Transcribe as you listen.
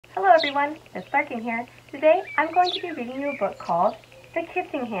Hello everyone, it's Larkin here. Today I'm going to be reading you a book called The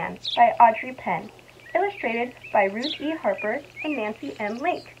Kissing Hand by Audrey Penn, illustrated by Ruth E. Harper and Nancy M.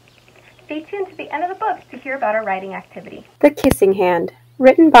 Lake. Stay tuned to the end of the book to hear about our writing activity. The Kissing Hand,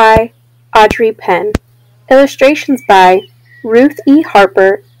 written by Audrey Penn, illustrations by Ruth E.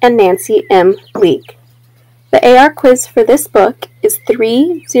 Harper and Nancy M. Lake. The AR quiz for this book is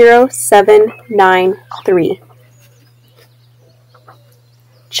 30793.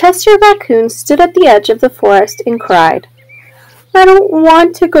 Chester Raccoon stood at the edge of the forest and cried. "I don't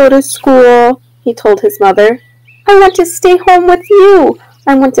want to go to school," he told his mother. "I want to stay home with you.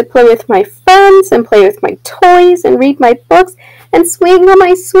 I want to play with my friends and play with my toys and read my books and swing on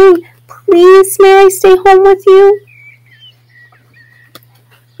my swing. Please, may I stay home with you?"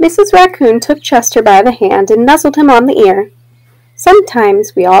 Mrs. Raccoon took Chester by the hand and nuzzled him on the ear.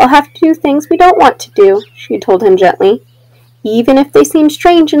 "Sometimes we all have to do things we don't want to do," she told him gently, "even if they seem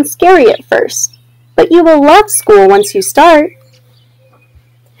strange and scary at first. But you will love school once you start.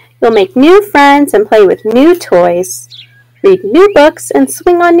 You'll make new friends and play with new toys, read new books and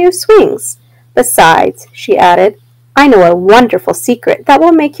swing on new swings. Besides," she added, "I know a wonderful secret that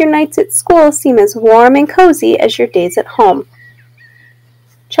will make your nights at school seem as warm and cozy as your days at home."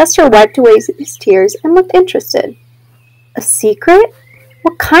 Chester wiped away his tears and looked interested. "A secret?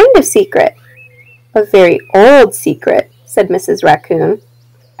 What kind of secret?" "A very old secret," said Mrs. Raccoon.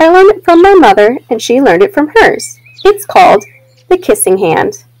 "I learned it from my mother, and she learned it from hers. It's called the Kissing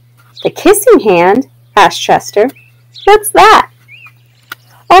Hand." "The Kissing Hand?" asked Chester. "What's that?"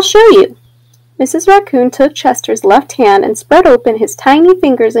 "I'll show you." Mrs. Raccoon took Chester's left hand and spread open his tiny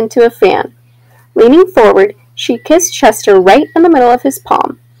fingers into a fan. Leaning forward, she kissed Chester right in the middle of his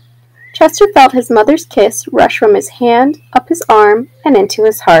palm. Chester felt his mother's kiss rush from his hand, up his arm, and into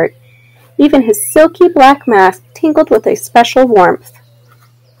his heart. Even his silky black mask tingled with a special warmth.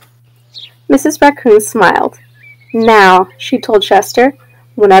 Mrs. Raccoon smiled. "Now," she told Chester,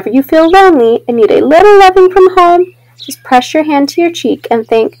 "whenever you feel lonely and need a little loving from home, just press your hand to your cheek and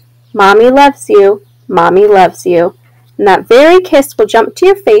think, 'Mommy loves you, Mommy loves you.' And that very kiss will jump to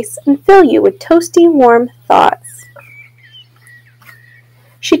your face and fill you with toasty, warm thoughts."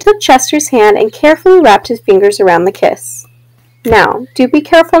 She took Chester's hand and carefully wrapped his fingers around the kiss. "Now, do be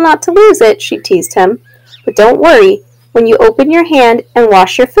careful not to lose it," she teased him. "But don't worry, when you open your hand and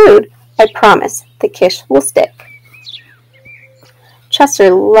wash your food, I promise the kiss will stick." Chester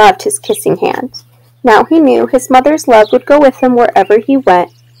loved his kissing hand. Now he knew his mother's love would go with him wherever he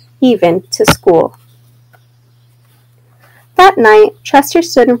went, even to school. That night, Chester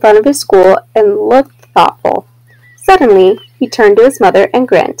stood in front of his school and looked thoughtful. Suddenly, he turned to his mother and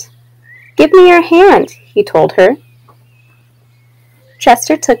grinned. "Give me your hand," he told her.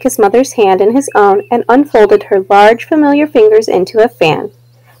 Chester took his mother's hand in his own and unfolded her large, familiar fingers into a fan.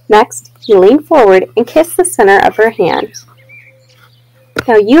 Next, he leaned forward and kissed the center of her hand.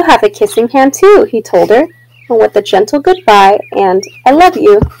 "Now you have a kissing hand too," he told her, and with a gentle goodbye and "I love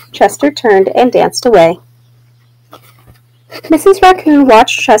you," Chester turned and danced away. Mrs. Raccoon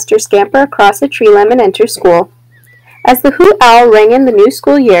watched Chester scamper across a tree limb and enter school. As the hoot owl rang in the new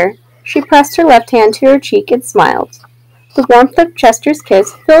school year, she pressed her left hand to her cheek and smiled. The warmth of Chester's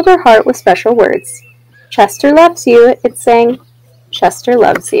kiss filled her heart with special words. "Chester loves you," it sang. "Chester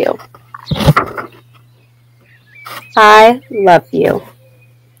loves you. I love you."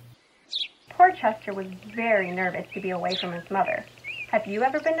 Poor Chester was very nervous to be away from his mother. Have you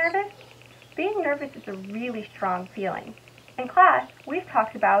ever been nervous? Being nervous is a really strong feeling. In class, we've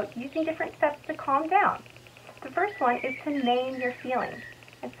talked about using different steps to calm down. The first one is to name your feelings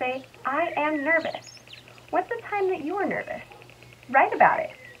and say, "I am nervous." When's the time that you were nervous? Write about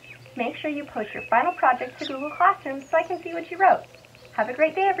it. Make sure you post your final project to Google Classroom so I can see what you wrote. Have a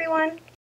great day, everyone!